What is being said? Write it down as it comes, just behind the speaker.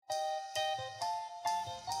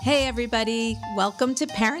Hey, everybody. Welcome to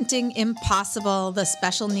Parenting Impossible, the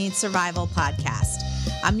Special Needs Survival Podcast.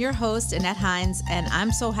 I'm your host, Annette Hines, and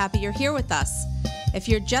I'm so happy you're here with us. If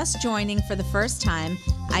you're just joining for the first time,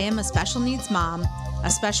 I am a special needs mom, a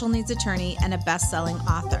special needs attorney, and a best-selling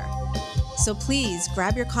author. So please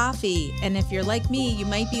grab your coffee, and if you're like me, you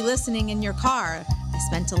might be listening in your car. I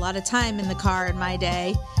spent a lot of time in the car in my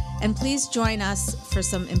day. And please join us for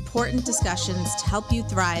some important discussions to help you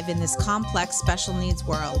thrive in this complex special needs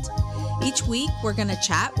world. Each week, we're going to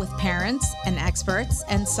chat with parents and experts,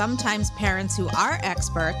 and sometimes parents who are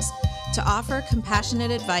experts, to offer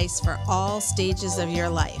compassionate advice for all stages of your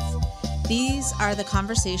life. These are the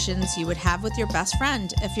conversations you would have with your best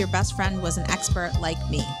friend if your best friend was an expert like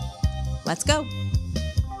me. Let's go.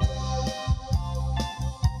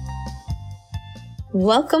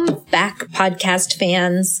 Welcome back, podcast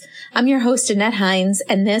fans. I'm your host, Annette Hines,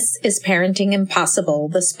 and this is Parenting Impossible,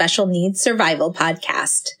 the Special Needs Survival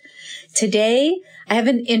Podcast. Today, I have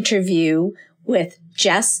an interview with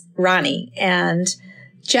Jess Ronnie, and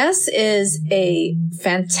Jess is a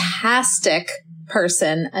fantastic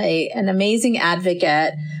person, an amazing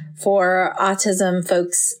advocate for autism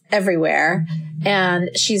folks everywhere,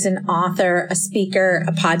 and she's an author, a speaker,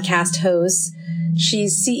 a podcast host.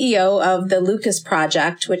 She's CEO of the Lucas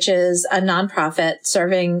Project, which is a nonprofit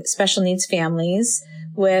serving special needs families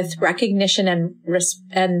with recognition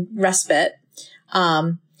and respite.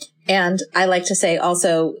 And I like to say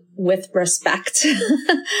also with respect,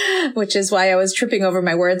 which is why I was tripping over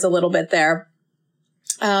my words a little bit there.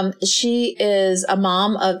 She is a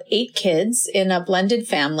mom of 8 kids in a blended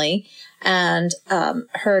family and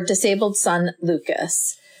her disabled son,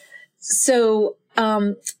 Lucas. So,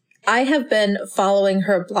 I have been following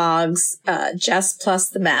her blogs, Jess Plus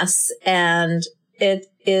the Mess, and it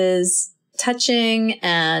is touching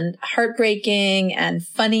and heartbreaking and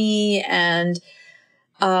funny. And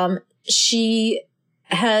she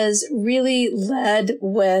has really led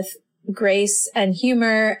with grace and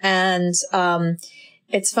humor. And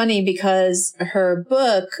it's funny because her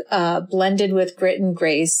book, Blended with Grit and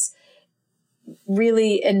Grace,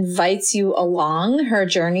 really invites you along her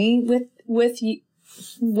journey with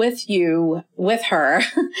her.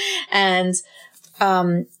 And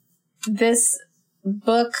this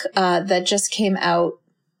book that just came out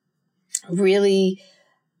really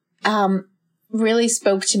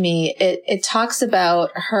spoke to me. It talks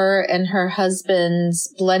about her and her husband's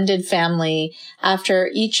blended family after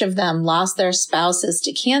each of them lost their spouses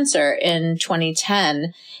to cancer in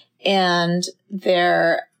 2010, and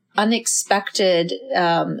their unexpected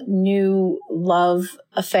new love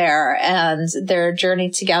affair and their journey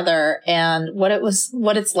together, and what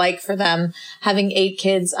it's like for them having 8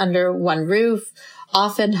 kids under one roof,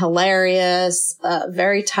 often hilarious,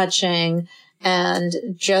 very touching, and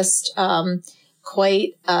just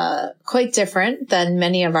quite different than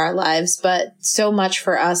many of our lives, but so much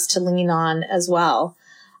for us to lean on as well.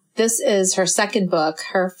 This is her second book.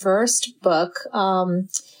 Her first book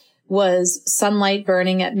was Sunlight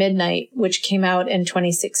Burning at Midnight, which came out in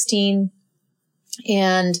 2016.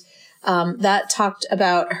 And that talked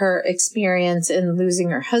about her experience in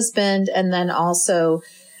losing her husband. And then also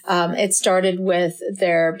it started with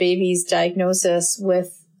their baby's diagnosis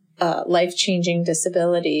with life-changing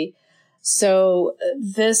disability. So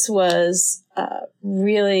this was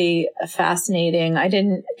really fascinating. I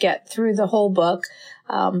didn't get through the whole book,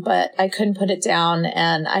 but I couldn't put it down,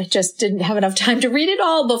 and I just didn't have enough time to read it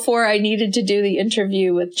all before I needed to do the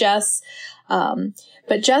interview with Jess.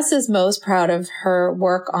 But Jess is most proud of her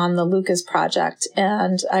work on the Lucas Project,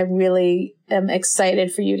 and I really am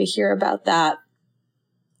excited for you to hear about that.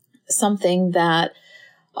 Something that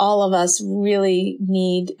all of us really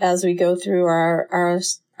need as we go through our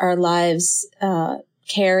lives,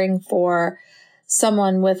 caring for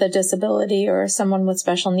someone with a disability or someone with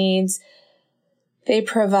special needs. They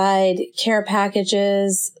provide care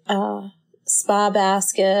packages, spa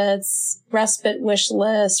baskets, respite wish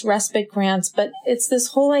lists, respite grants, but it's this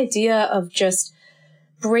whole idea of just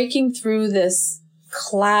breaking through this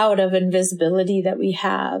cloud of invisibility that we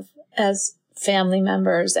have as family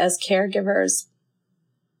members, as caregivers.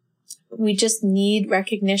 We just need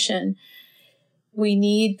recognition. We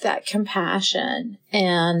need that compassion.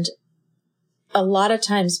 And a lot of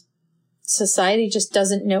times society just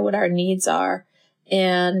doesn't know what our needs are.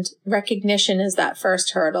 And recognition is that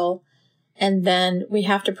first hurdle. And then we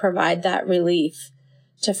have to provide that relief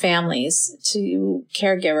to families, to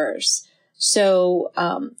caregivers. So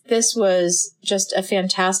this was just a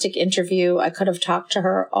fantastic interview. I could have talked to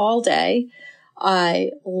her all day.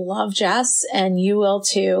 I love Jess, and you will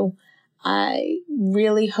too. I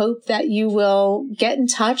really hope that you will get in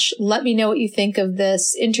touch. Let me know what you think of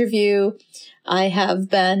this interview. I have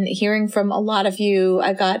been hearing from a lot of you.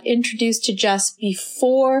 I got introduced to Jess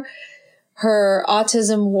before her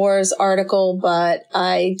Autism Wars article, but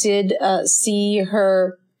I did see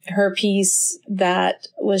her piece that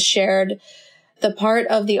was shared. The part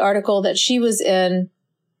of the article that she was in,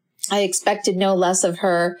 I expected no less of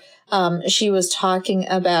her. She was talking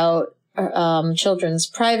about children's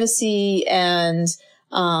privacy and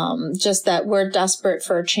just that we're desperate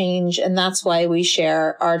for change, and that's why we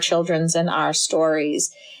share our children's and our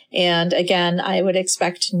stories. And again, I would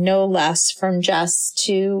expect no less from Jess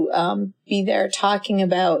to be there talking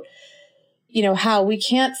about, how we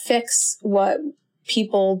can't fix what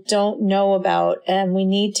people don't know about, and we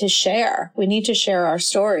need to share. We need to share our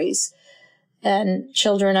stories. And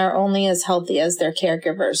children are only as healthy as their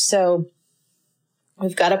caregivers. So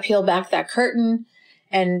we've got to peel back that curtain,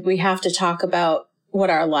 and we have to talk about what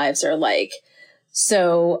our lives are like.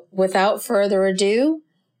 So without further ado,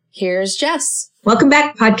 here's Jess. Welcome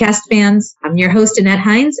back, podcast fans. I'm your host, Annette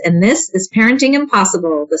Hines, and this is Parenting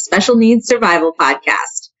Impossible, the Special Needs Survival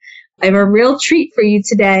Podcast. I have a real treat for you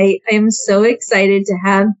today. I am so excited to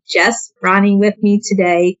have Jess Ronnie with me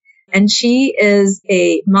today, and she is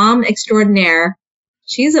a mom extraordinaire.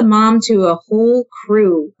 She's a mom to a whole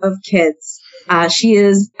crew of kids. She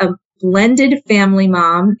is a blended family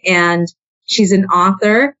mom, and she's an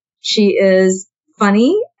author. She is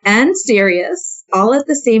funny and serious all at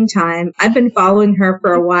the same time. I've been following her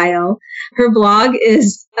for a while. Her blog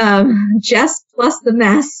is Jess Plus the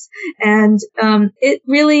Mess, and it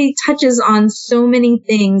really touches on so many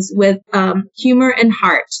things with humor and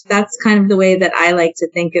heart. That's kind of the way that I like to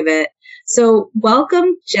think of it. So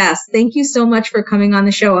welcome, Jess. Thank you so much for coming on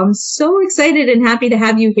the show. I'm so excited and happy to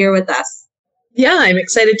have you here with us. Yeah, I'm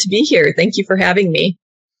excited to be here. Thank you for having me.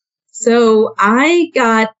 So I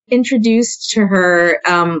got introduced to her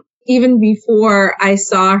even before I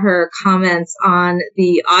saw her comments on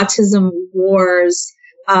the Autism Wars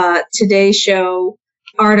Today Show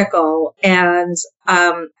article. And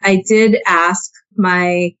I did ask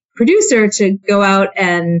my producer to go out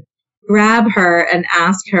and grab her and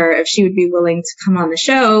ask her if she would be willing to come on the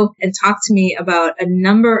show and talk to me about a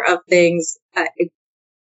number of things.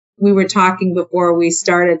 We were talking before we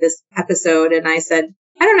started this episode, and I said,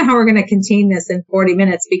 I don't know how we're going to contain this in 40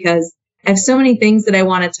 minutes because I have so many things that I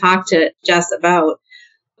want to talk to Jess about.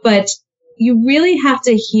 But you really have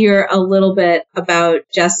to hear a little bit about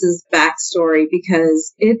Jess's backstory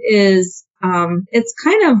because it is, it's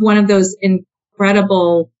kind of one of those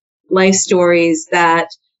incredible life stories that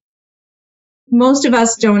most of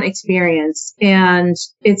us don't experience, and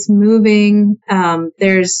it's moving.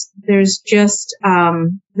 There's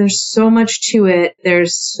so much to it.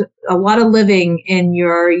 There's a lot of living in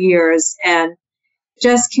your years. And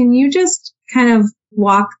Jess, can you just kind of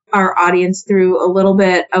walk our audience through a little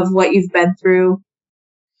bit of what you've been through?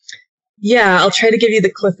 Yeah, I'll try to give you the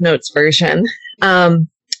Cliff Notes version.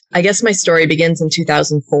 I guess my story begins in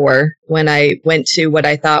 2004 when I went to what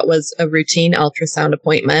I thought was a routine ultrasound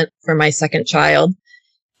appointment for my second child.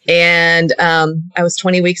 And I was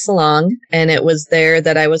 20 weeks along, and it was there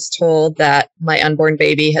that I was told that my unborn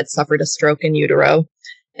baby had suffered a stroke in utero,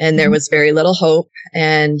 and there was very little hope,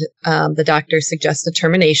 and the doctor suggested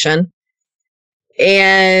termination.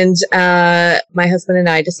 And my husband and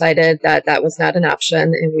I decided that that was not an option,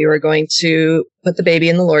 and we were going to put the baby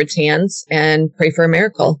in the Lord's hands and pray for a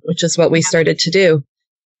miracle, which is what we started to do.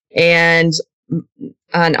 And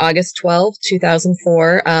on August 12,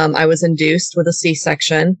 2004, I was induced with a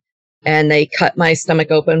C-section, and they cut my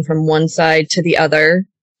stomach open from one side to the other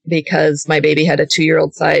because my baby had a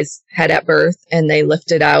 2-year-old size head at birth, and they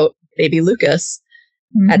lifted out baby Lucas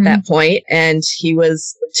at that point, and he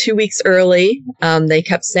was 2 weeks early. They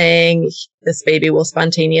kept saying this baby will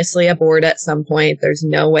spontaneously abort at some point. There's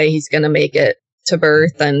no way he's going to make it to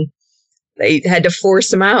birth, and they had to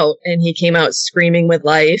force him out, and he came out screaming with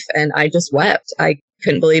life, and I just wept. I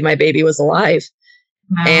couldn't believe my baby was alive.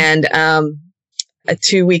 Wow. And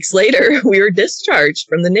 2 weeks later, we were discharged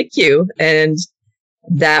from the NICU, and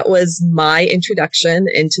that was my introduction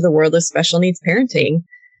into the world of special needs parenting.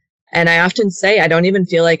 And I often say I don't even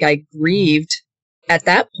feel like I grieved at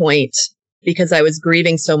that point because I was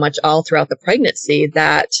grieving so much all throughout the pregnancy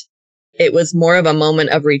that it was more of a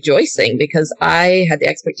moment of rejoicing because I had the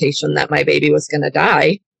expectation that my baby was going to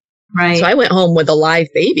die. Right. So I went home with a live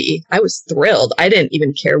baby. I was thrilled. I didn't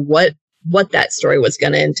even care what that story was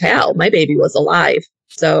going to entail. My baby was alive.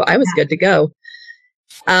 So I was good to go.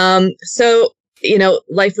 So,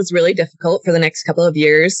 life was really difficult for the next couple of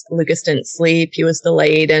years. Lucas didn't sleep. He was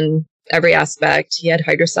delayed in every aspect. He had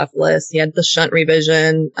hydrocephalus, he had the shunt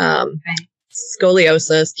revision,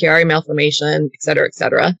 scoliosis, Chiari malformation, et cetera, et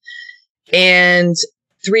cetera. And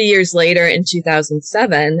 3 years later, in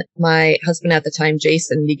 2007, my husband at the time,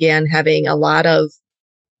 Jason, began having a lot of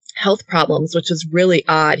health problems, which was really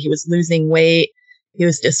odd. He was losing weight. He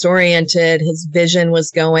was disoriented. His vision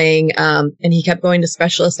was going, and he kept going to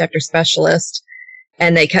specialist after specialist.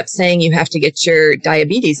 And they kept saying, you have to get your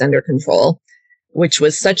diabetes under control, which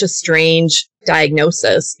was such a strange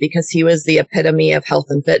diagnosis because he was the epitome of health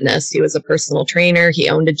and fitness. He was a personal trainer. He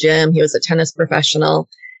owned a gym. He was a tennis professional.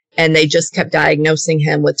 And they just kept diagnosing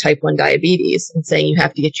him with type 1 diabetes and saying, you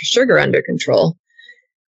have to get your sugar under control.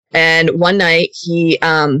 And one night he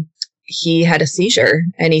had a seizure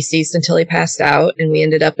and he seized until he passed out, and we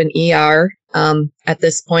ended up in ER. At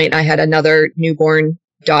this point, I had another newborn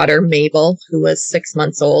daughter, Mabel, who was 6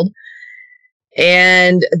 months old.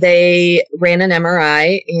 And they ran an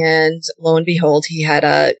MRI, and lo and behold, he had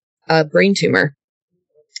a brain tumor.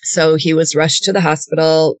 So he was rushed to the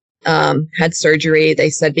hospital, had surgery. They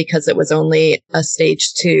said because it was only a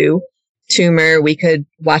stage 2 tumor, we could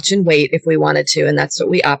watch and wait if we wanted to. And that's what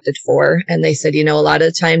we opted for. And they said, a lot of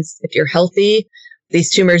the times if you're healthy, these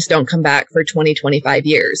tumors don't come back for 20, 25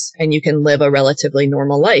 years and you can live a relatively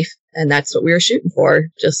normal life. And that's what we were shooting for.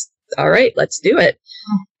 Just, all right, let's do it.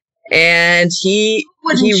 And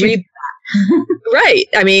right.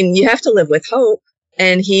 I mean, you have to live with hope.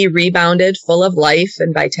 And he rebounded full of life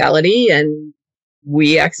and vitality. And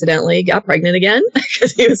we accidentally got pregnant again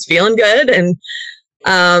because he was feeling good. And,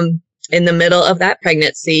 in the middle of that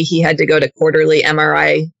pregnancy, he had to go to quarterly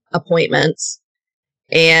MRI appointments.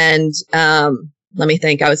 And let me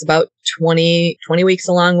think, I was about 20 weeks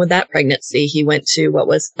along with that pregnancy. He went to what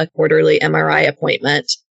was a quarterly MRI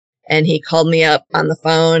appointment. And he called me up on the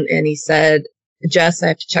phone and he said, Jess, I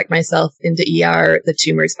have to check myself into ER. The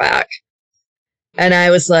tumor's back. And I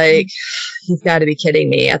was like, you've got to be kidding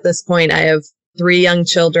me. At this point, I have 3 young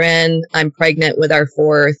children. I'm pregnant with our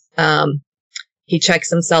 4th. He checks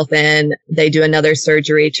himself in. They do another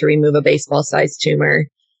surgery to remove a baseball-sized tumor.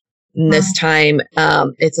 And this time,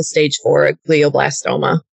 it's a stage 4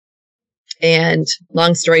 glioblastoma. And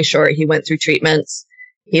long story short, he went through treatments.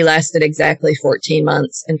 He lasted exactly 14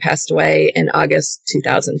 months and passed away in August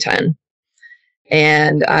 2010.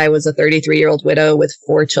 And I was a 33-year-old widow with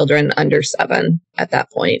 4 children under 7 at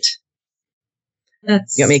that point. You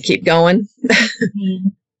want me to keep going?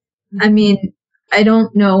 I mean, I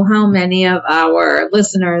don't know how many of our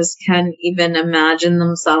listeners can even imagine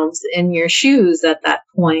themselves in your shoes at that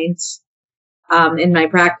point. In my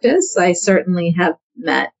practice, I certainly have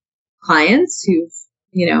met clients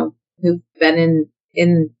who've been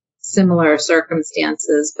in similar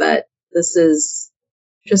circumstances, but this is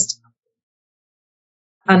just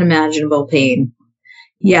unimaginable pain.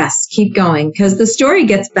 Yes, keep going, because the story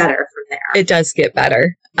gets better from there. It does get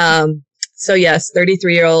better. So yes,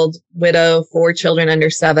 33-year-old widow, 4 children under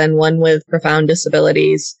 7, 1 with profound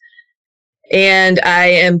disabilities. And I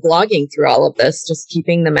am blogging through all of this, just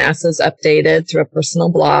keeping the masses updated through a personal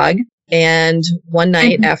blog. And one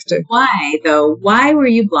night after... Why, though? Why were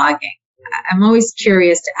you blogging? I'm always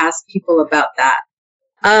curious to ask people about that.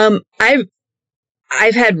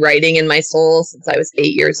 I've had writing in my soul since I was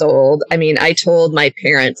 8 years old. I mean, I told my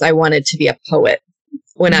parents I wanted to be a poet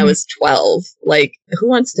when I was 12. Like, who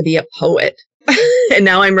wants to be a poet? And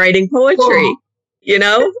now I'm writing poetry, cool.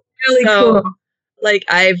 Really cool. Like,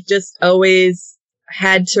 I've just always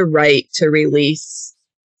had to write to release.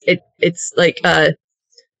 It's like a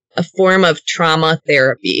form of trauma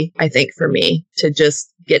therapy, I think, for me, to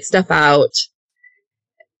just get stuff out,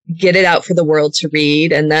 get it out for the world to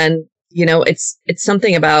read. And then, it's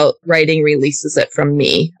something about writing releases it from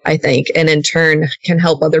me, I think, and in turn can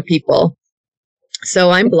help other people.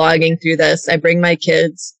 So I'm blogging through this. I bring my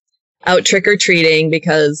kids out trick-or-treating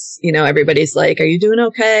because, everybody's like, are you doing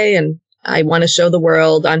okay? And I want to show the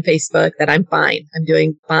world on Facebook that I'm fine. I'm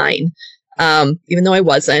doing fine. Even though I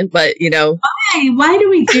wasn't, but, Why do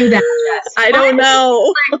we do that, Jess? I don't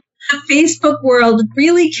know. The Facebook world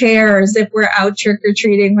really cares if we're out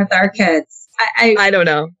trick-or-treating with our kids. I don't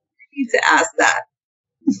know. I need to ask that.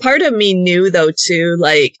 Part of me knew, though, too,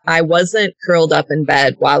 like, I wasn't curled up in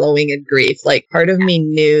bed wallowing in grief. Like, part of me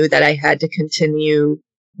knew that I had to continue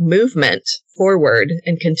movement forward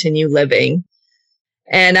and continue living.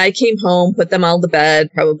 And I came home, put them all to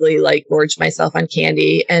bed, probably like gorged myself on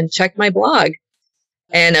candy, and checked my blog.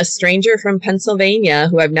 And a stranger from Pennsylvania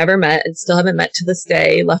who I've never met and still haven't met to this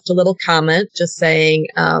day left a little comment just saying,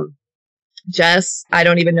 Jess, I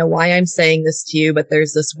don't even know why I'm saying this to you, but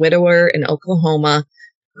there's this widower in Oklahoma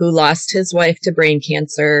who lost his wife to brain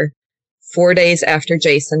cancer 4 days after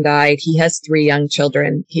Jason died. He has 3 young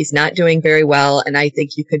children. He's not doing very well, and I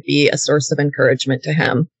think you could be a source of encouragement to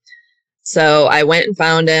him. So I went and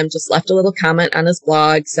found him, just left a little comment on his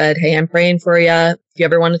blog, said, hey, I'm praying for you. If you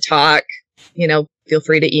ever want to talk, feel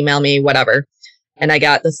free to email me, whatever. And I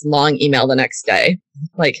got this long email the next day,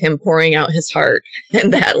 like him pouring out his heart.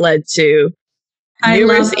 And that led to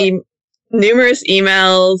numerous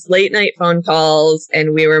emails, late night phone calls,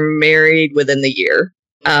 and we were married within the year.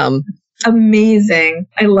 Amazing.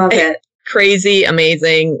 I love it. Crazy,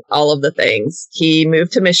 amazing, all of the things. He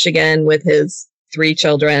moved to Michigan with his 3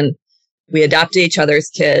 children. We adopted each other's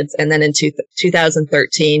kids. And then in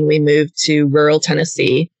 2013, we moved to rural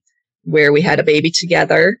Tennessee, where we had a baby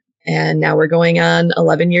together. And now we're going on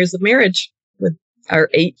 11 years of marriage with our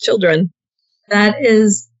 8 children. That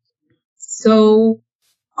is so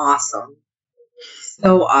awesome.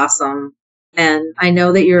 So awesome. And I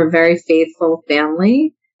know that you're a very faithful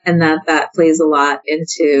family, and that plays a lot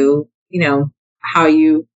into, how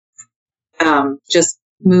you just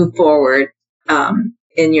move forward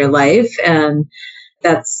in your life. And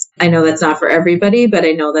I know that's not for everybody, but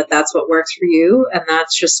I know that that's what works for you. And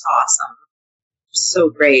that's just awesome. So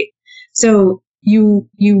great. So you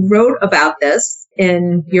wrote about this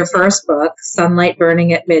in your first book, Sunlight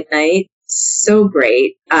Burning at Midnight. So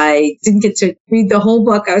great. I didn't get to read the whole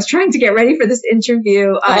book. I was trying to get ready for this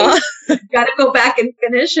interview. I got to go back and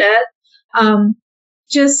finish it.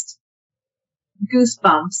 Just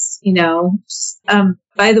goosebumps,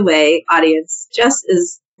 By the way, audience, Jess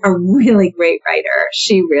is a really great writer.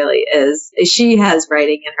 She really is. She has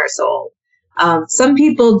writing in her soul. Some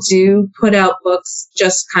people do put out books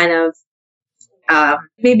just kind of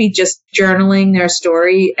maybe just journaling their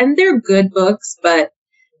story, and they're good books, but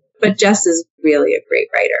Jess is really a great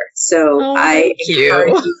writer. So I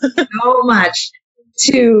encourage you so much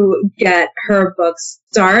to get her books.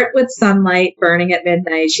 Start with Sunlight Burning at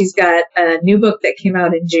Midnight. She's got a new book that came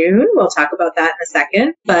out in June. We'll talk about that in a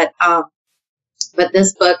second. But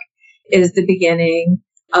this book is the beginning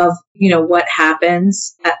of, what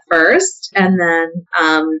happens at first, and then,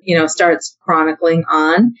 starts chronicling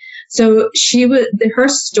on. So her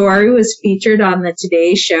story was featured on the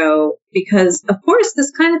Today Show because, of course,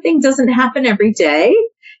 this kind of thing doesn't happen every day.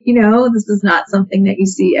 This is not something that you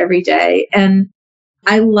see every day. And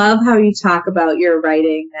I love how you talk about your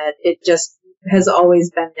writing, that it just has always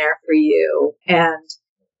been there for you.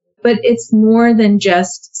 But it's more than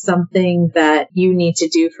just something that you need to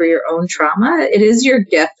do for your own trauma. It is your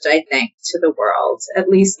gift, I think, to the world. At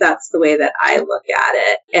least that's the way that I look at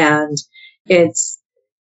it. And it's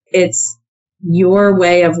your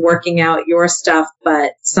way of working out your stuff,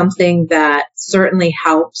 but something that certainly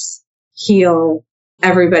helps heal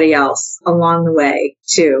everybody else along the way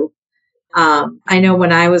too. I know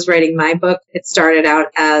when I was writing my book, it started out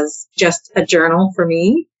as just a journal for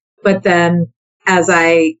me, but then as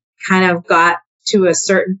I kind of got to a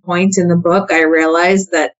certain point in the book, I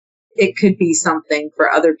realized that it could be something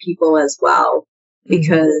for other people as well,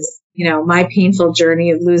 because, my painful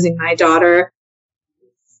journey of losing my daughter,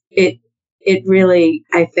 it really,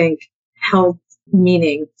 I think, held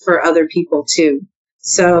meaning for other people too.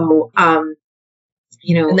 So, and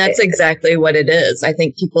that's exactly what it is. I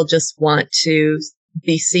think people just want to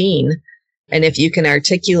be seen. And if you can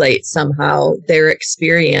articulate somehow their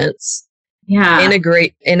experience in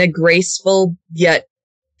a graceful yet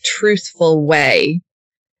truthful way,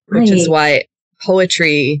 which is why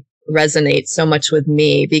poetry resonates so much with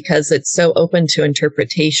me, because it's so open to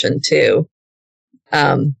interpretation too.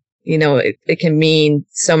 It can mean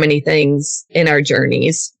so many things in our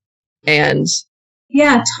journeys. And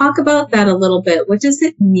talk about that a little bit. What does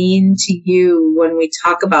it mean to you when we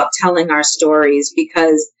talk about telling our stories?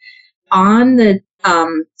 Because on the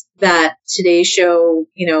that Today Show,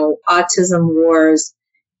 Autism Wars,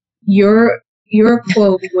 your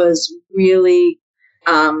quote was really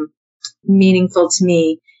meaningful to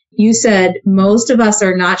me. You said, most of us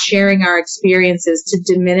are not sharing our experiences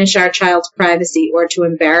to diminish our child's privacy or to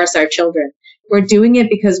embarrass our children. We're doing it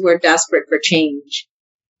because we're desperate for change.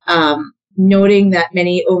 Noting that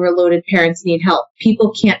many overloaded parents need help.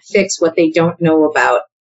 People can't fix what they don't know about.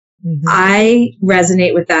 Mm-hmm. I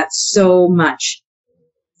resonate with that so much.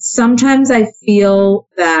 Sometimes I feel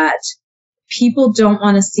that people don't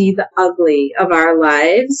want to see the ugly of our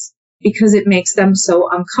lives because it makes them so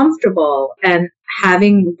uncomfortable. And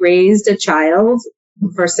having raised a child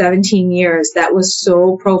for 17 years that was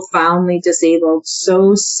so profoundly disabled,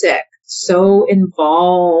 so sick, so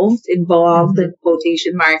involved in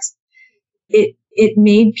quotation marks, it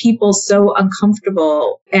made people so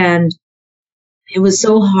uncomfortable. And it was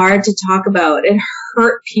so hard to talk about. It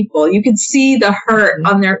hurt people. You could see the hurt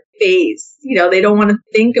on their face. You know, they don't want to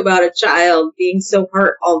think about a child being so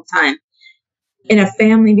hurt all the time, in a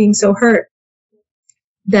family being so hurt,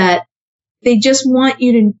 that they just want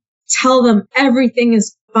you to tell them everything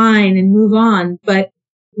is fine and move on. But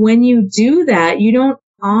when you do that, you don't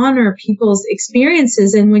honor people's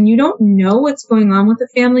experiences. And when you don't know what's going on with the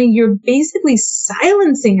family, you're basically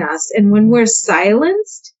silencing us. And when we're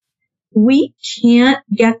silenced, we can't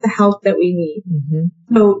get the help that we need.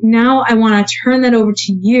 Mm-hmm. So now I want to turn that over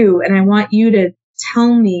to you, and I want you to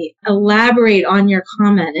tell me, elaborate on your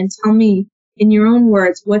comment and tell me in your own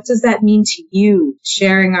words, what does that mean to you,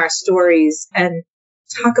 sharing our stories, and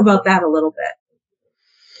talk about that a little bit.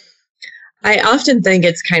 I often think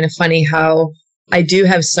it's kind of funny how I do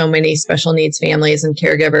have so many special needs families and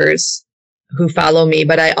caregivers who follow me,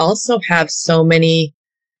 but I also have so many,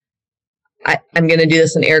 I'm going to do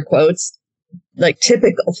this in air quotes, like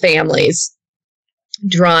typical families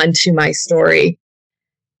drawn to my story.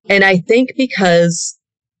 And I think because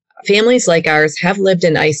families like ours have lived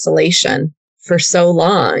in isolation for so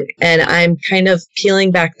long, and I'm kind of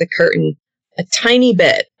peeling back the curtain a tiny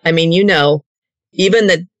bit. I mean, you know, even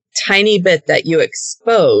the tiny bit that you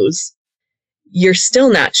expose, you're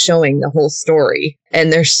still not showing the whole story.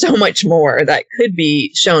 And there's so much more that could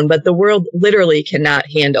be shown, but the world literally cannot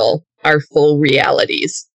handle our full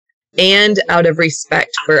realities. And out of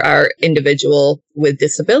respect for our individual with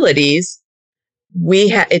disabilities,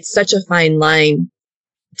 it's such a fine line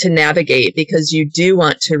to navigate, because you do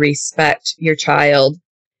want to respect your child,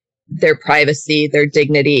 their privacy, their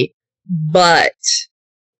dignity. But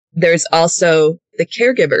there's also the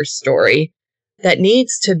caregiver's story that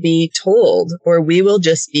needs to be told, or we will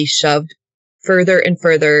just be shoved further and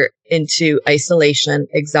further into isolation,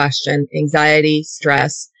 exhaustion, anxiety,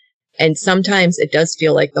 stress. And sometimes it does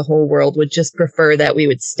feel like the whole world would just prefer that we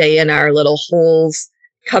would stay in our little holes,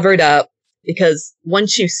 covered up, because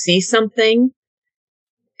once you see something,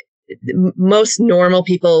 most normal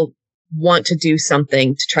people want to do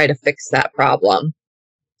something to try to fix that problem.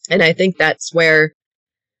 And I think that's where,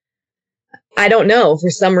 I don't know, for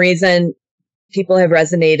some reason, people have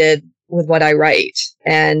resonated with what I write.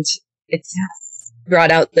 And it's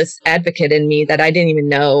brought out this advocate in me that I didn't even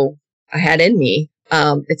know I had in me.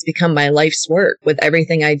 It's become my life's work with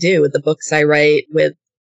everything I do, with the books I write, with,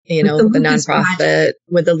 you know, the nonprofit,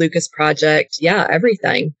 with the Lucas Project. Yeah,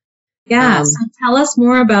 everything. Yeah. So tell us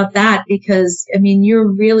more about that, because, I mean, you're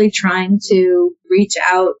really trying to reach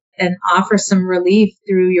out and offer some relief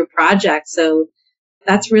through your project. So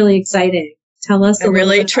that's really exciting. Tell us. I'm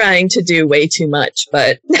really trying to do way too much,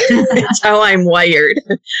 but it's how I'm wired.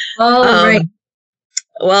 Oh, right.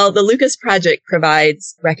 Well, the Lucas Project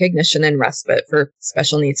provides recognition and respite for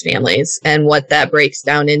special needs families. And what that breaks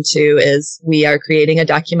down into is we are creating a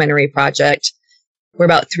documentary project. We're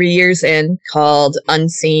about 3 years in, called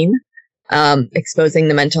Unseen, exposing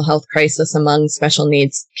the mental health crisis among special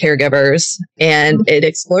needs caregivers. And it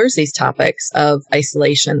explores these topics of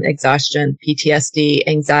isolation, exhaustion, PTSD,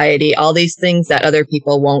 anxiety, all these things that other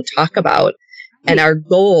people won't talk about. And our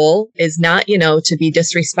goal is not, you know, to be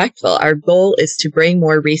disrespectful. Our goal is to bring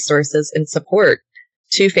more resources and support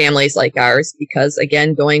to families like ours, because,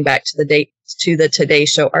 again, going back to the Today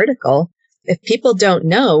Show article, if people don't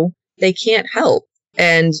know, they can't help.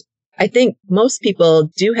 And I think most people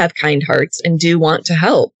do have kind hearts and do want to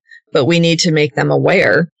help, but we need to make them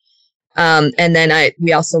aware. And then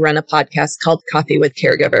we also run a podcast called Coffee with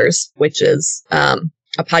Caregivers, which is a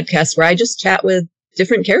podcast where I just chat with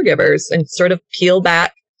different caregivers and sort of peel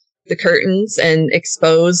back the curtains and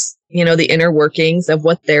expose, you know, the inner workings of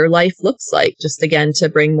what their life looks like, just again, to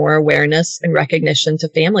bring more awareness and recognition to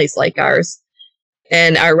families like ours.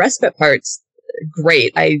 And our respite part's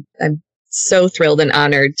great. I'm so thrilled and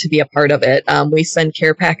honored to be a part of it. We send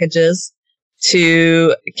care packages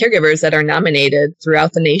to caregivers that are nominated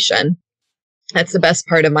throughout the nation. That's the best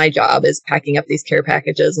part of my job, is packing up these care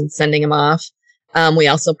packages and sending them off. We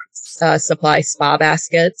also supply spa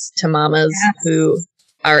baskets to mamas who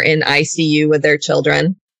are in ICU with their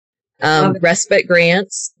children. Respite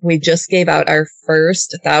grants. We just gave out our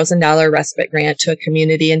first $1,000 respite grant to a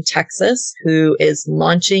community in Texas who is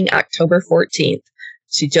launching October 14th.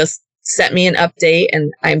 She just sent me an update,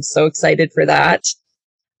 and I'm so excited for that.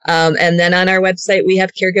 And then on our website, we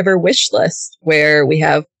have caregiver wish list, where we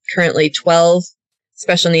have currently 12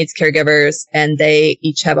 special needs caregivers, and they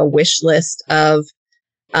each have a wish list of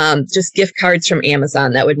just gift cards from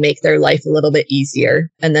Amazon that would make their life a little bit easier.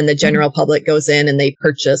 And then the general public goes in and they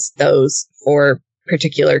purchase those for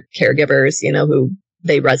particular caregivers, you know, who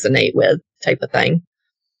they resonate with, type of thing.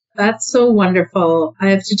 That's so wonderful. I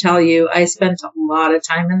have to tell you, I spent a lot of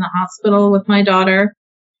time in the hospital with my daughter,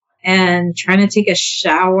 and trying to take a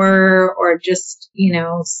shower or just,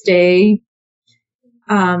 stay,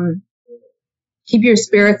 keep your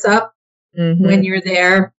spirits up when you're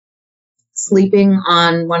there, sleeping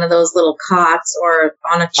on one of those little cots or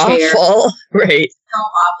on a chair. Awful, right? So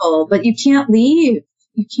awful, but you can't leave.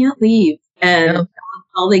 You can't leave. And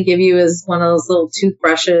all they give you is one of those little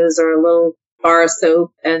toothbrushes or a little bar of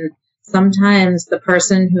soap. And sometimes the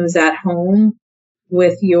person who's at home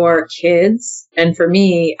with your kids, and for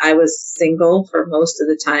me, I was single for most of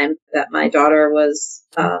the time that my daughter was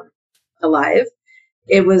alive.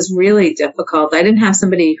 It was really difficult. I didn't have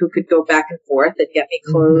somebody who could go back and forth and get me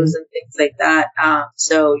clothes and things like that.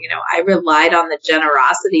 So, I relied on the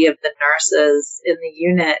generosity of the nurses in the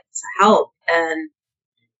unit to help. And,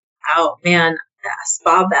 oh man, a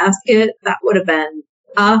spa basket, that would have been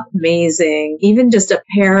amazing. Even just a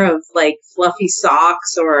pair of like fluffy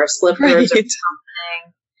socks or slippers or something.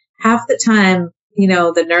 Half the time,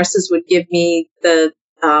 the nurses would give me the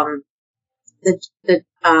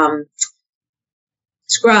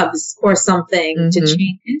scrubs or something to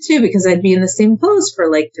change into, because I'd be in the same clothes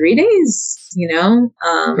for like 3 days,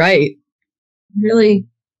 right. Really,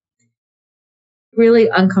 really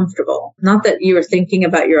uncomfortable. Not that you were thinking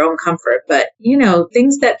about your own comfort, but,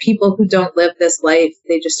 things that people who don't live this life,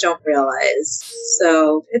 they just don't realize.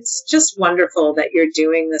 So it's just wonderful that you're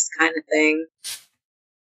doing this kind of thing.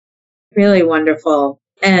 Really wonderful.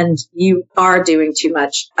 And you are doing too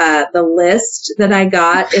much. The list that I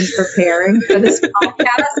got in preparing for this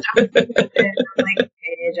podcast, I'm like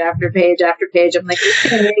page after page after page. I'm like,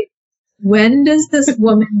 okay, when does this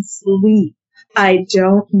woman sleep? I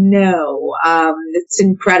don't know. It's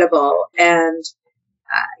incredible and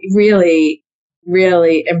really,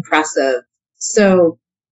 really impressive. So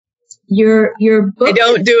your book. I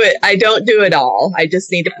don't do it all. I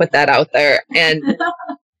just need to put that out there. And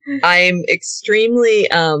I'm extremely,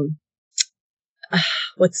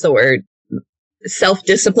 what's the word?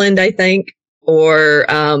 Self-disciplined, I think, or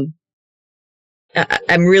I'm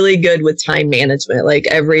really good with time management. Like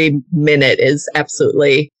every minute is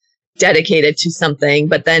absolutely dedicated to something.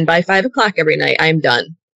 But then by 5 o'clock every night, I'm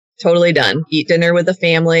done, totally done. Eat dinner with the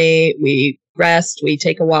family. We rest, we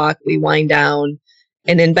take a walk, we wind down,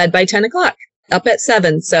 and in bed by 10 o'clock, up at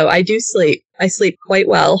 7. So I do sleep. I sleep quite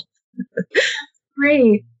well.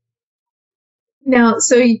 Great. Now,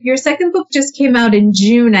 so your second book just came out in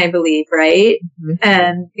June, I believe, right?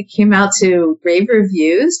 And it came out to rave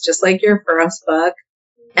reviews, just like your first book.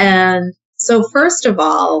 And so first of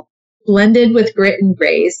all, Blended with Grit and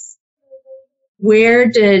Grace, where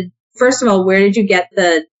did you get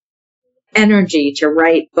the energy to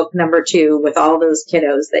write book number 2 with all those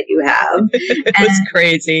kiddos that you have? It was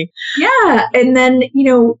crazy. Yeah. And then,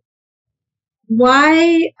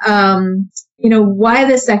 why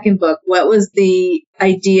the second book? What was the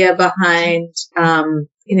idea behind,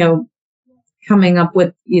 coming up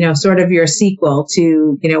with, sort of your sequel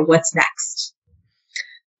to, what's next?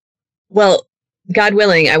 Well, God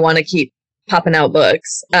willing, I want to keep popping out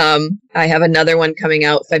books. I have another one coming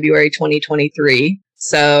out February 2023.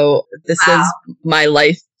 So this is my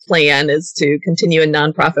life plan, is to continue in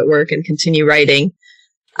nonprofit work and continue writing.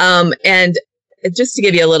 And just to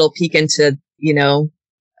give you a little peek into,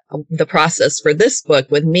 the process for this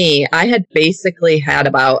book with me, I had basically had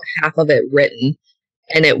about half of it written,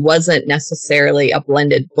 and it wasn't necessarily a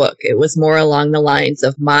blended book. It was more along the lines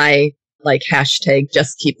of my hashtag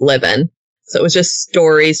just keep living. So it was just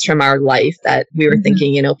stories from our life that we were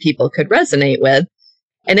thinking, people could resonate with.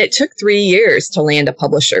 And it took 3 years to land a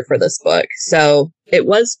publisher for this book. So it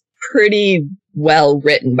was pretty well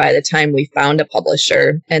written by the time we found a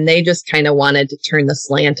publisher. And they just kind of wanted to turn the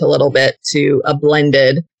slant a little bit to a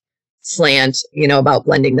blended slant, about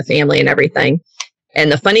blending the family and everything.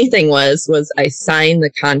 And the funny thing was I signed the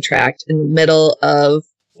contract in the middle of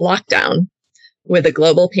lockdown with a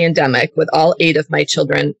global pandemic with all 8 of my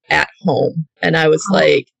children at home. And I was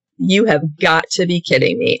like, you have got to be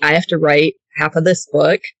kidding me. I have to write half of this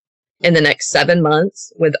book in the next 7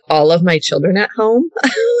 months with all of my children at home.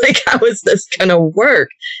 How is this going to work?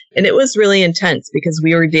 And it was really intense because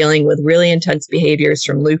we were dealing with really intense behaviors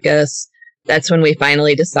from Lucas. That's when we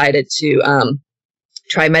finally decided to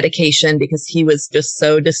try medication, because he was just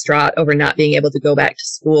so distraught over not being able to go back to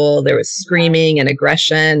school. There was screaming and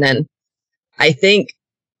aggression. And I think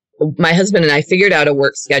my husband and I figured out a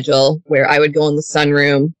work schedule where I would go in the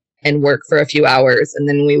sunroom and work for a few hours, and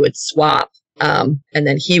then we would swap. And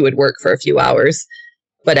then he would work for a few hours.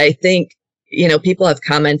 But I think, people have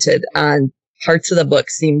commented on parts of the book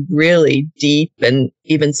seem really deep and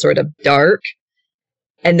even sort of dark.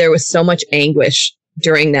 And there was so much anguish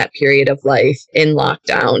during that period of life in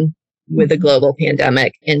lockdown with a global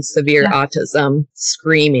pandemic and severe autism,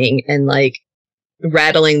 screaming and like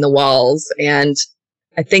rattling the walls. And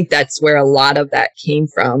I think that's where a lot of that came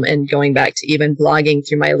from. And going back to even blogging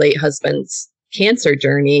through my late husband's cancer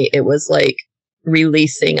journey, it was like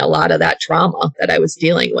releasing a lot of that trauma that I was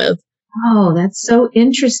dealing with. Oh, that's so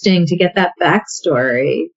interesting to get that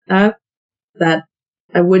backstory. That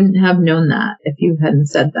I wouldn't have known that if you hadn't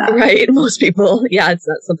said that. Right. Most people, it's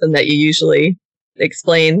not something that you usually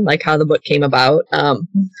explain, like how the book came about.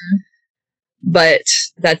 But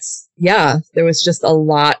that's, there was just a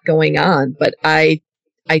lot going on. But I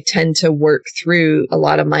tend to work through a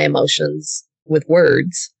lot of my emotions with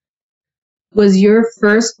words. Was your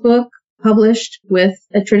first book published with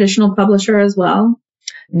a traditional publisher as well?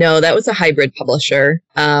 No, that was a hybrid publisher,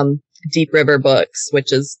 Deep River Books,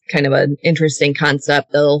 which is kind of an interesting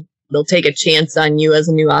concept. They'll take a chance on you as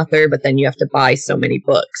a new author, but then you have to buy so many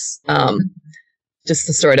books just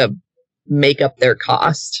to sort of make up their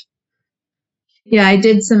cost. Yeah, I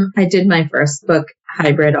did my first book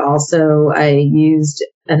hybrid also. I used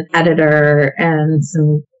an editor and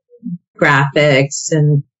some graphics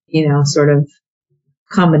and, sort of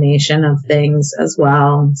combination of things as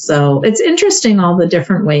well. So it's interesting all the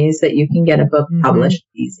different ways that you can get a book published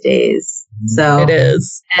these days. So it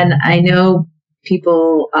is. And I know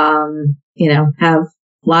people, have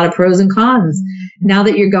a lot of pros and cons. Now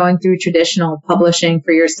that you're going through traditional publishing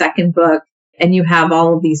for your second book and you have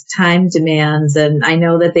all of these time demands, and I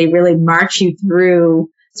know that they really march you through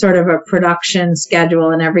sort of a production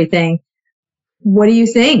schedule and everything. What do you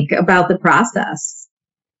think about the process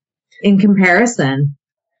in comparison?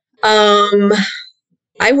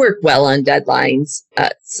 I work well on deadlines,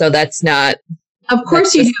 so that's not. Of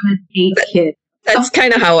course, you have an 8 kid. That's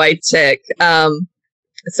kind of how I tick.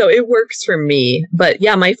 So it works for me. But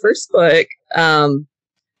my first book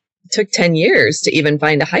took 10 years to even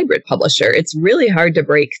find a hybrid publisher. It's really hard to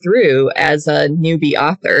break through as a newbie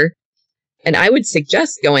author. And I would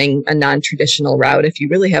suggest going a non-traditional route if you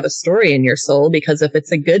really have a story in your soul, because if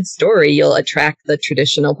it's a good story, you'll attract the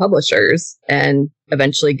traditional publishers and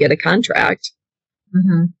eventually get a contract.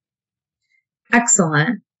 Mm-hmm.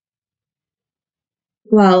 Excellent.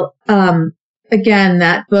 Well, again,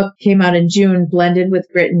 that book came out in June, Blended with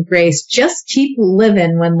Grit and Grace. Just keep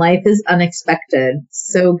living when life is unexpected.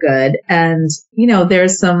 So good. And,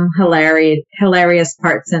 there's some hilarious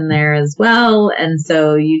parts in there as well. And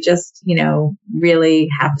so you just, really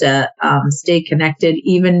have to stay connected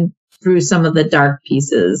even through some of the dark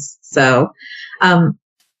pieces. So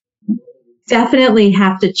definitely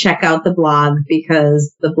have to check out the blog,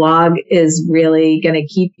 because the blog is really going to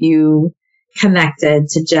keep you connected,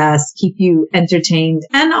 to just keep you entertained,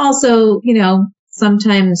 and also,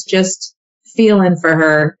 sometimes just feeling for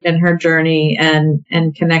her and her journey and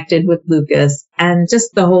connected with Lucas and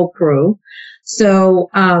just the whole crew. So,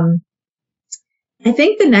 I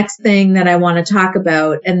think the next thing that I want to talk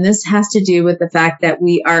about, and this has to do with the fact that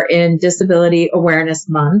we are in Disability Awareness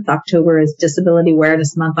Month. October is Disability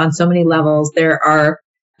Awareness Month on so many levels. There are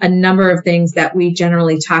a number of things that we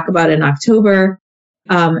generally talk about in October.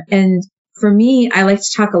 And for me, I like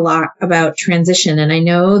to talk a lot about transition. And I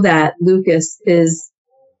know that Lucas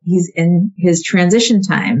he's in his transition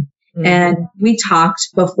time. Mm-hmm. And we talked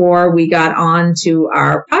before we got on to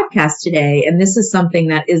our podcast today, and this is something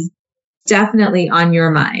that is definitely on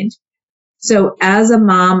your mind. So as a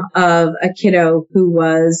mom of a kiddo who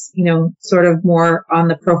was, sort of more on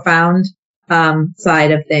the profound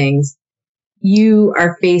side of things, you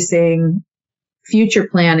are facing future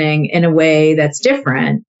planning in a way that's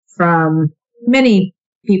different from many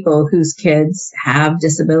people whose kids have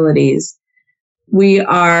disabilities. We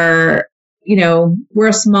are, we're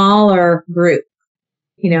a smaller group,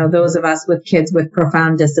 those of us with kids with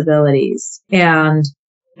profound disabilities. And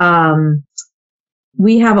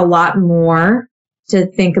we have a lot more to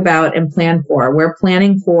think about and plan for. We're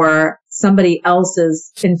planning for somebody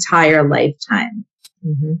else's entire lifetime.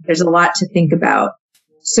 Mm-hmm. There's a lot to think about.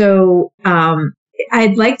 So,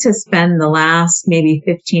 I'd like to spend the last maybe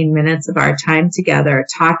 15 minutes of our time together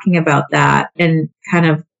talking about that and kind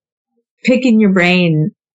of picking your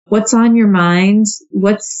brain. What's on your mind?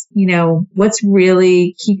 What's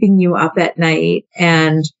really keeping you up at night?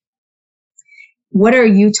 And what are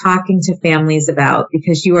you talking to families about?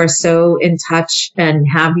 Because you are so in touch and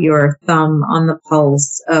have your thumb on the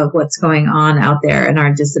pulse of what's going on out there in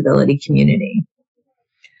our disability community.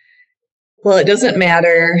 Well, it doesn't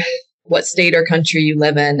matter what state or country you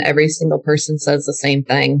live in. Every single person says the same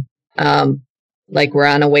thing. Like we're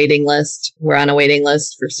on a waiting list. We're on a waiting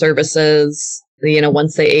list for services.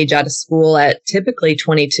 once they age out of school at typically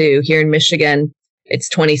 22. Here in Michigan, it's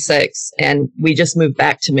 26. And we just moved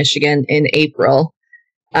back to Michigan in April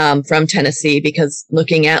from Tennessee, because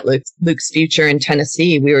looking at Luke's future in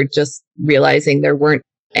Tennessee, we were just realizing there weren't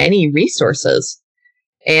any resources,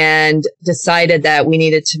 and decided that we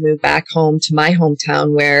needed to move back home to my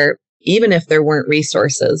hometown, where even if there weren't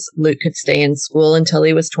resources, Luke could stay in school until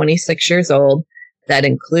he was 26 years old. That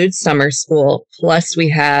includes summer school. Plus, we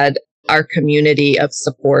had our community of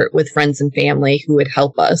support with friends and family who would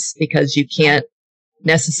help us, because you can't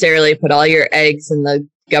necessarily put all your eggs in the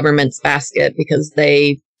government's basket, because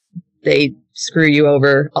they screw you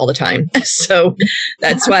over all the time. So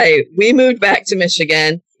that's why we moved back to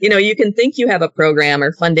Michigan. You can think you have a program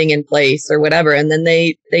or funding in place or whatever, and then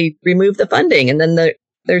they remove the funding, and then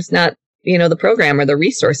there's not, the program or the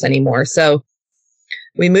resource anymore. So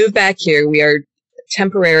we moved back here. We are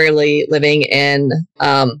temporarily living in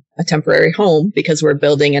a temporary home, because we're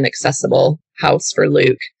building an accessible house for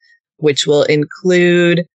Luke, which will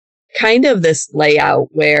include kind of this layout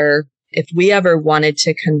where if we ever wanted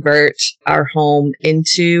to convert our home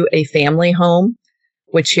into a family home,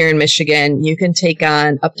 which here in Michigan, you can take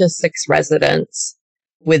on up to 6 residents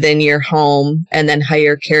within your home and then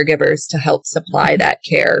hire caregivers to help supply that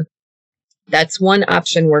care. That's one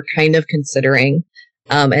option we're kind of considering.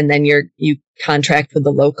 And then you contract with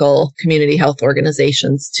the local community health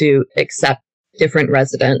organizations to accept different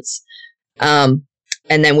residents.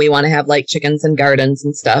 And then we want to have like chickens and gardens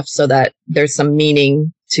and stuff, so that there's some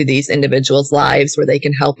meaning to these individuals' lives where they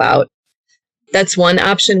can help out. That's one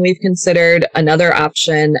option we've considered. Another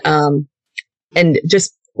option, and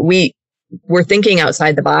just we're thinking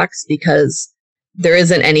outside the box, because there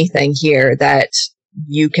isn't anything here that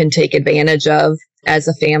you can take advantage of as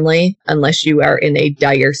a family unless you are in a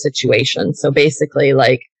dire situation. So basically,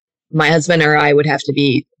 like, my husband or I would have to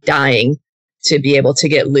be dying to be able to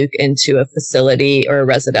get Luke into a facility or a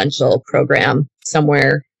residential program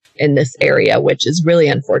somewhere in this area, which is really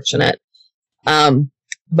unfortunate.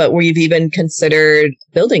 But we've even considered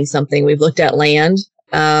building something. We've looked at land,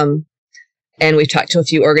 and we've talked to a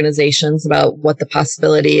few organizations about what the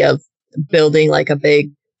possibility of building like a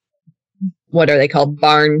big, what are they called?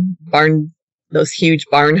 Barn, those huge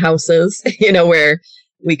barn houses, where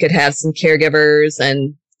we could have some caregivers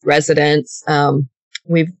and residents.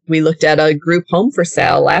 We looked at a group home for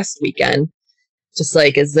sale last weekend. Just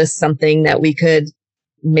like, is this something that we could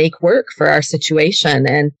make work for our situation?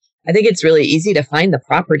 And I think it's really easy to find the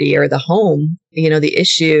property or the home. The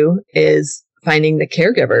issue is finding the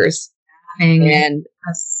caregivers and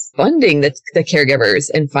funding the caregivers,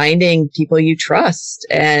 and finding people you trust,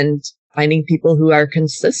 and finding people who are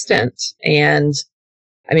consistent. And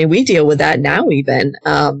I mean, we deal with that now, even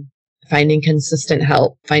finding consistent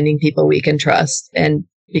help, finding people we can trust. And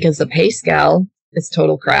because the pay scale is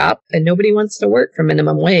total crap and nobody wants to work for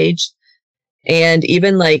minimum wage, and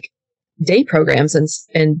even like day programs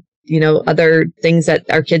and other things that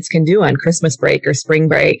our kids can do on Christmas break or spring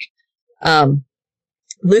break.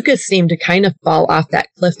 Lucas seemed to kind of fall off that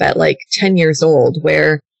cliff at like 10 years old,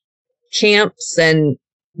 where camps and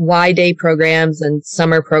day programs and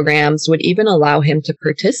summer programs would even allow him to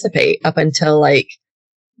participate up until like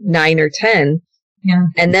 9 or 10. Yeah.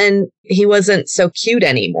 And then he wasn't so cute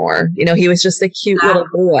anymore. He was just a cute little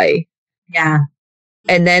boy. Yeah.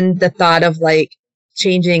 And then the thought of like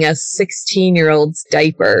changing a 16-year-old's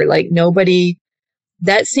diaper, like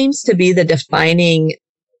that seems to be the defining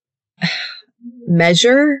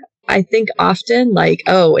measure. I think often, like,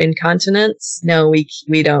 oh, incontinence, no,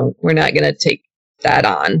 we're not going to take that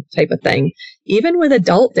on, type of thing. Even with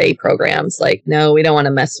adult day programs, like, no, we don't want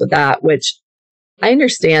to mess with that, which I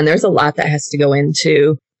understand there's a lot that has to go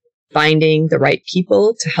into finding the right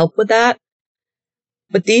people to help with that.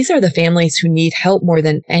 But these are the families who need help more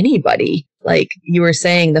than anybody. Like you were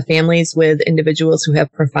saying, the families with individuals who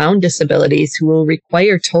have profound disabilities who will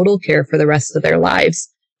require total care for the rest of their lives.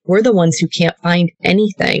 We're the ones who can't find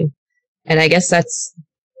anything. And I guess that's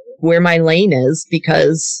where my lane is,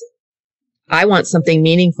 because I want something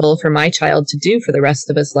meaningful for my child to do for the rest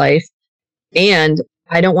of his life. And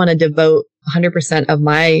I don't want to devote 100% of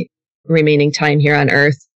my remaining time here on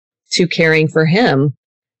earth to caring for him,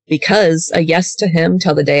 because a yes to him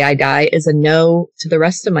till the day I die is a no to the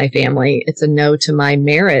rest of my family. It's a no to my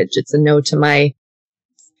marriage. It's a no to my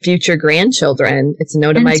future grandchildren. It's a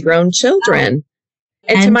no to my grown children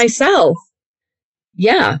and to myself.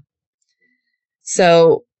 Yeah.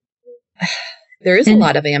 So there is a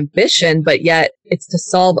lot of ambition, but yet it's to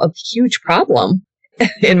solve a huge problem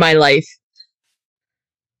in my life.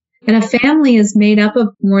 And a family is made up of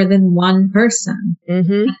more than one person.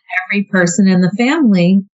 Mm-hmm. Every person in the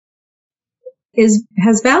family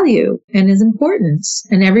has value and is important,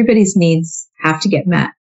 and everybody's needs have to get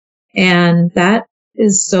met. And that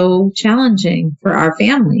is so challenging for our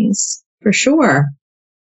families, for sure.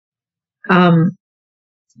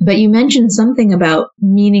 But you mentioned something about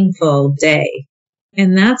meaningful day,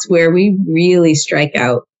 and that's where we really strike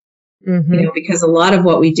out, because a lot of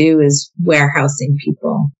what we do is warehousing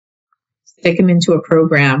people, stick them into a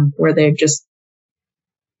program where they're just,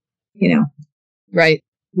 right,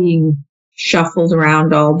 being shuffled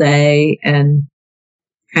around all day and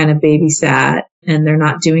kind of babysat, and they're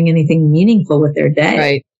not doing anything meaningful with their day.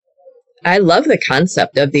 Right. I love the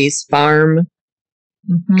concept of these farm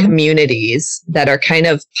communities that are kind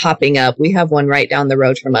of popping up. We have one right down the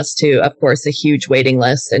road from us too. Of course, a huge waiting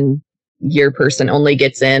list, and your person only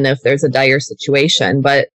gets in if there's a dire situation.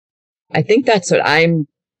 But I think that's what I'm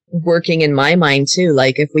working in my mind too.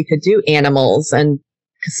 Like if we could do animals, and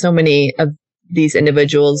because so many of these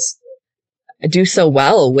individuals do so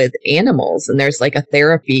well with animals, and there's like a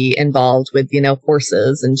therapy involved with,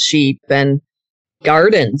 horses and sheep, and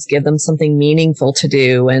gardens give them something meaningful to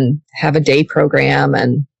do, and have a day program.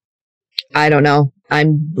 And I don't know,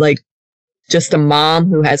 I'm like just a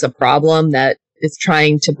mom who has a problem that is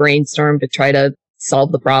trying to brainstorm to try to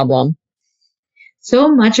solve the problem.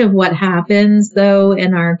 So much of what happens though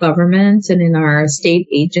in our government and in our state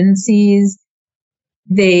agencies,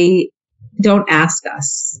 they don't ask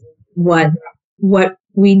us what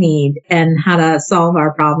we need and how to solve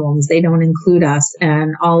our problems. They don't include us,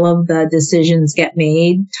 and all of the decisions get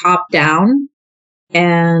made top down,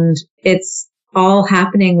 and it's all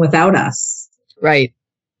happening without us. Right.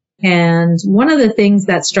 And one of the things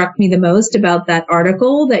that struck me the most about that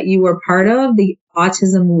article that you were part of, the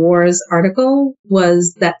Autism Wars article,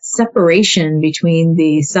 was that separation between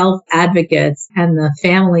the self-advocates and the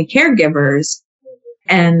family caregivers.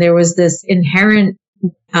 And there was this inherent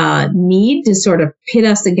need to sort of pit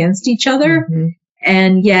us against each other.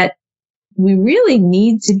 And yet we really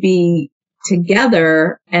need to be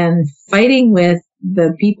together and fighting with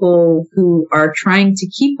the people who are trying to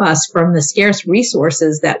keep us from the scarce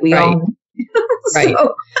resources that we all need. Right.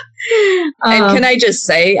 And can I just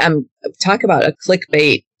say, talk about a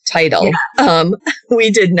clickbait title. Yeah. We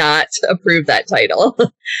did not approve that title.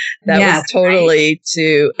 That was totally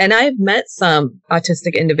and I've met some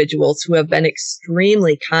autistic individuals who have been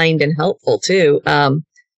extremely kind and helpful too,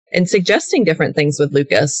 in suggesting different things with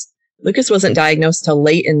Lucas. Lucas wasn't diagnosed till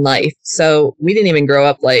late in life. So we didn't even grow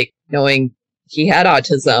up like knowing he had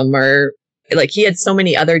autism, or like he had so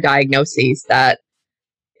many other diagnoses that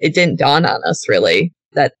it didn't dawn on us really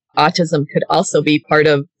that autism could also be part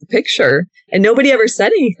of the picture. And nobody ever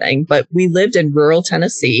said anything, but we lived in rural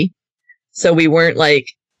Tennessee. So we weren't like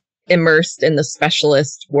immersed in the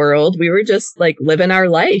specialist world. We were just like living our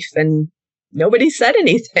life, and nobody said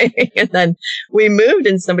anything. And then we moved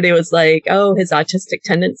and somebody was like, oh, his autistic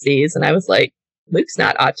tendencies. And I was like, Luke's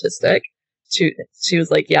not autistic. She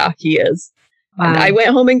was like, yeah, he is. Wow. And I went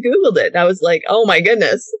home and Googled it. And I was like, oh my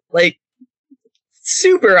goodness, like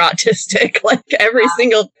super autistic, like every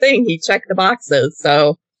single thing he checked the boxes.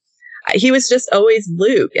 So he was just always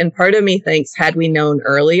Luke. And part of me thinks, had we known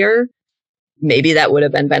earlier, maybe that would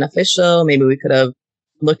have been beneficial. Maybe we could have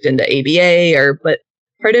looked into ABA, but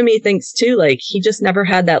part of me thinks too, like he just never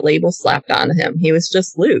had that label slapped on him. He was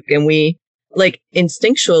just Luke. And we like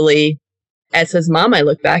instinctually, as his mom, I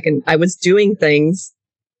look back and I was doing things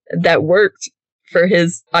that worked for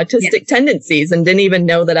his autistic tendencies and didn't even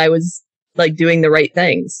know that I was like doing the right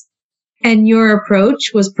things. And your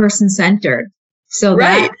approach was person-centered. So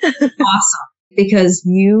that's awesome, because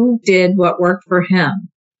you did what worked for him.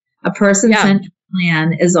 A person-centered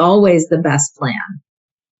plan is always the best plan.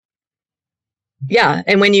 Yeah.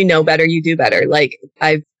 And when you know better, you do better. Like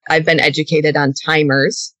I've been educated on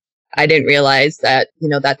timers. I didn't realize that,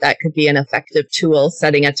 that could be an effective tool,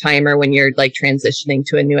 setting a timer when you're like transitioning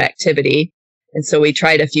to a new activity. And so we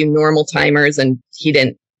tried a few normal timers and he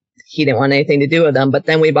didn't want anything to do with them. But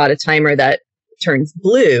then we bought a timer that turns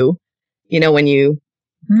blue, when you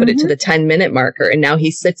put it to the 10-minute marker, and now he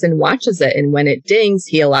sits and watches it. And when it dings,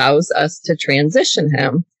 he allows us to transition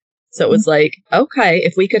him. So it was like, okay,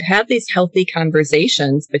 if we could have these healthy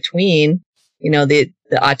conversations between, the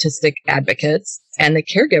autistic advocates and the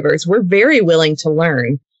caregivers, we're very willing to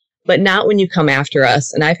learn, but not when you come after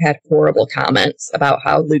us. And I've had horrible comments about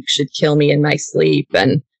how Luke should kill me in my sleep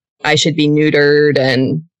and I should be neutered.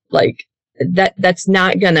 And like that's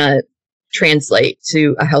not going to translate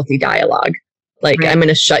to a healthy dialogue. Like I'm going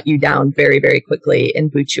to shut you down very, very quickly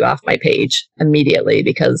and boot you off my page immediately,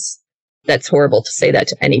 because that's horrible to say that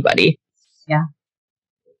to anybody.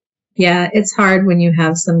 Yeah, it's hard when you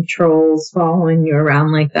have some trolls following you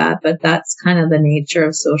around like that, but that's kind of the nature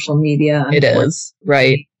of social media. It is,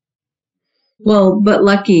 right? Well, but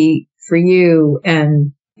lucky for you,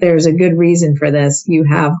 and there's a good reason for this, you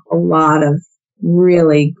have a lot of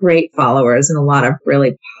really great followers and a lot of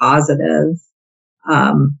really positive,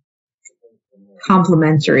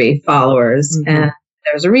 complimentary followers. Mm-hmm. And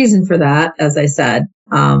there's a reason for that, as I said.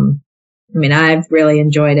 I've really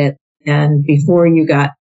enjoyed it. And before you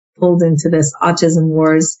got pulled into this autism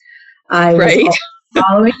wars, I was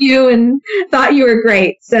following you and thought you were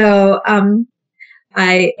great. So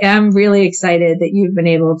I am really excited that you've been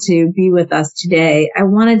able to be with us today. I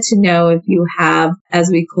wanted to know if you have,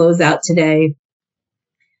 as we close out today,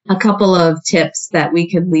 a couple of tips that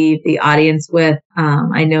we could leave the audience with.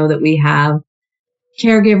 I know that we have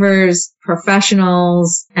caregivers,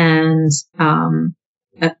 professionals, and,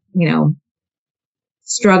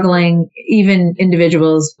 struggling, even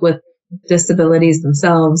individuals with disabilities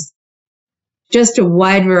themselves, just a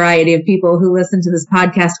wide variety of people who listen to this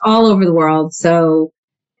podcast all over the world. So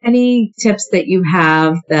any tips that you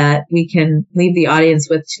have that we can leave the audience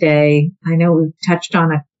with today? I know we've touched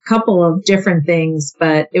on a couple of different things,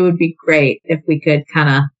 but it would be great if we could kind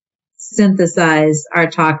of synthesize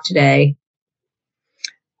our talk today.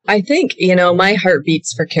 I think, my heart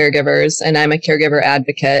beats for caregivers, and I'm a caregiver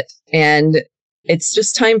advocate, and it's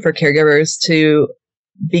just time for caregivers to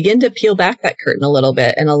begin to peel back that curtain a little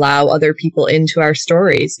bit and allow other people into our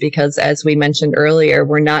stories, because as we mentioned earlier,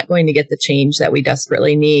 we're not going to get the change that we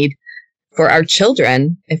desperately need for our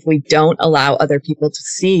children if we don't allow other people to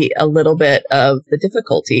see a little bit of the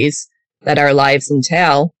difficulties that our lives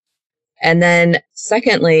entail. And then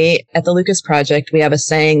secondly, at the Lucas Project, we have a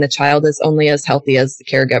saying, the child is only as healthy as the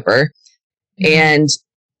caregiver. Mm-hmm. And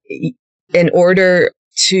in order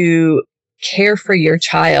to care for your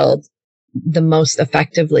child the most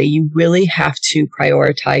effectively, you really have to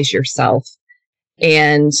prioritize yourself.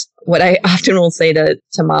 And what I often will say to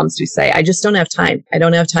moms who say, I just don't have time. I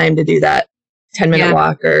don't have time to do that 10-minute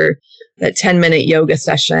walk or that 10-minute yoga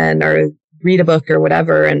session or read a book or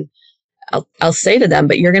whatever. And I'll say to them,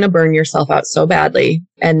 but you're going to burn yourself out so badly,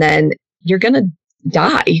 and then you're going to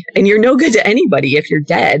die, and you're no good to anybody if you're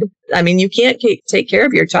dead. You can't take care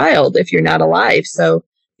of your child if you're not alive. So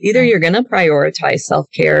either you're going to prioritize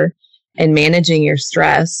self-care and managing your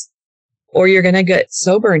stress, or you're going to get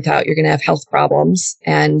so burnt out, you're going to have health problems,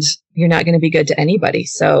 and you're not going to be good to anybody.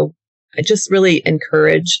 So I just really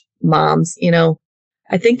encourage moms.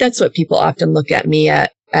 I think that's what people often look at me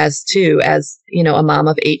as a mom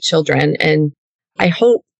of 8 children. And I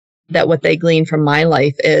hope that what they glean from my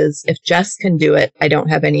life is, if Jess can do it, I don't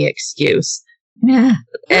have any excuse. Yeah.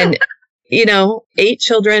 And 8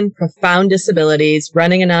 children, profound disabilities,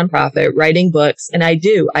 running a nonprofit, writing books. And I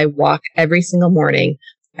walk every single morning.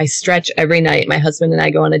 I stretch every night. My husband and I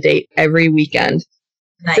go on a date every weekend.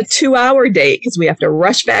 Nice. It's a 2-hour date because we have to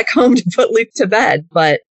rush back home to put Luke to bed.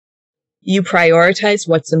 But you prioritize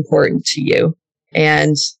what's important to you.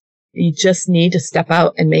 And you just need to step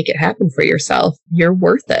out and make it happen for yourself. You're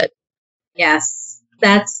worth it. Yes,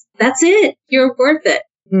 that's it. You're worth it.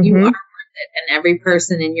 Mm-hmm. You are worth it. And every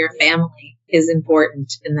person in your family is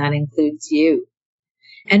important, and that includes you.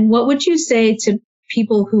 And what would you say to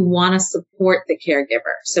people who want to support the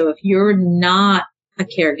caregiver? So if you're not a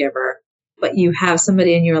caregiver, but you have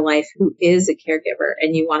somebody in your life who is a caregiver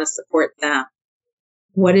and you want to support them,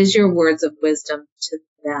 what is your words of wisdom to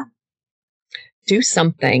them? Do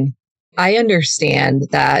something. I understand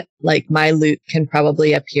that, my Luke can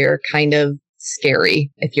probably appear kind of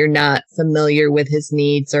scary if you're not familiar with his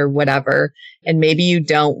needs or whatever. And maybe you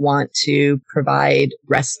don't want to provide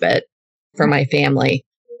respite for my family.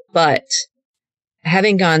 But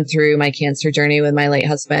having gone through my cancer journey with my late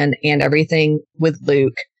husband and everything with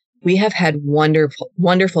Luke, we have had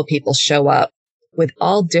wonderful people show up with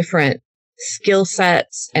all different skill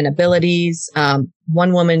sets and abilities.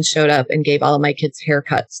 One woman showed up and gave all of my kids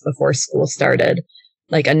haircuts before school started.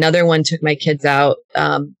 Another one took my kids out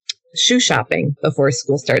shoe shopping before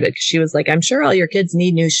school started. She was like, I'm sure all your kids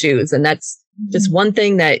need new shoes. And that's just one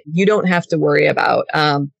thing that you don't have to worry about.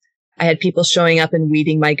 I had people showing up and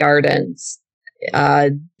weeding my gardens,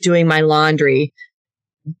 doing my laundry,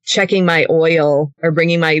 checking my oil, or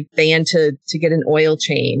bringing my van to get an oil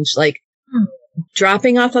change.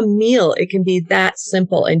 Dropping off a meal. It can be that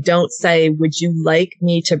simple. And don't say, would you like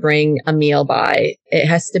me to bring a meal by? It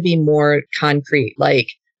has to be more concrete, like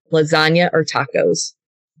lasagna or tacos.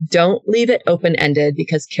 Don't leave it open-ended,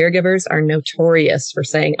 because caregivers are notorious for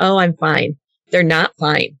saying, oh, I'm fine. They're not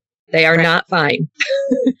fine. They are not fine.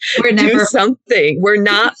 We're never do something. We're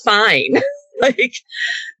not fine. Like,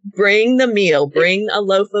 bring the meal, bring a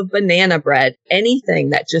loaf of banana bread,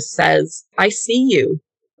 anything that just says, I see you.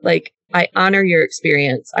 Like, I honor your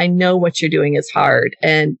experience. I know what you're doing is hard,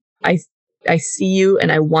 and I see you,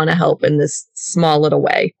 and I want to help in this small little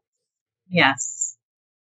way. Yes.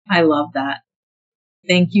 I love that.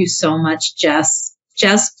 Thank you so much, Jess.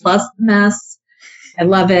 Jess plus the mess. I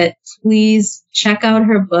love it. Please check out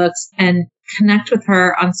her books and connect with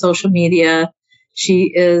her on social media.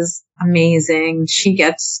 She is amazing. She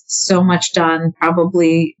gets so much done,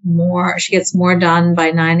 probably more. She gets more done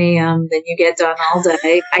by 9 a.m. than you get done all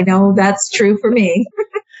day. I know that's true for me.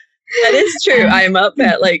 That is true. I'm up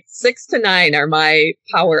at like 6 to 9 are my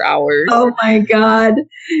power hours. Oh my God.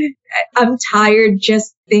 I'm tired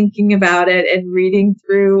just thinking about it and reading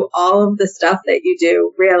through all of the stuff that you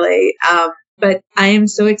do, really. But I am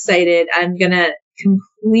so excited. I'm going to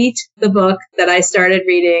complete the book that I started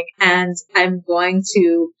reading, and I'm going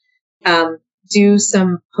to do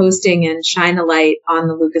some posting and shine a light on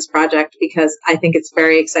the Lucas Project because I think it's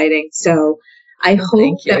very exciting. So I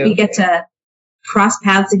hope that we get to cross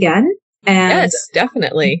paths again. And yes,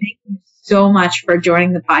 definitely. Thank you so much for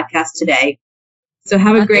joining the podcast today. So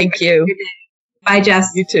have a great Thank you. day. Bye, Jess.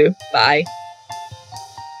 You too. Bye.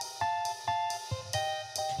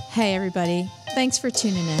 Hey, everybody. Thanks for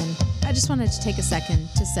tuning in. I just wanted to take a second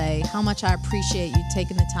to say how much I appreciate you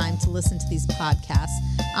taking the time to listen to these podcasts.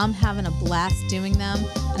 I'm having a blast doing them,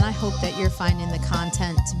 and I hope that you're finding the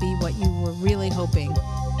content to be what you were really hoping.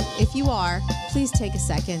 If you are, please take a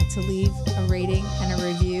second to leave a rating and a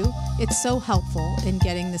review. It's so helpful in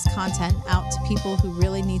getting this content out to people who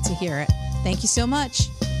really need to hear it. Thank you so much.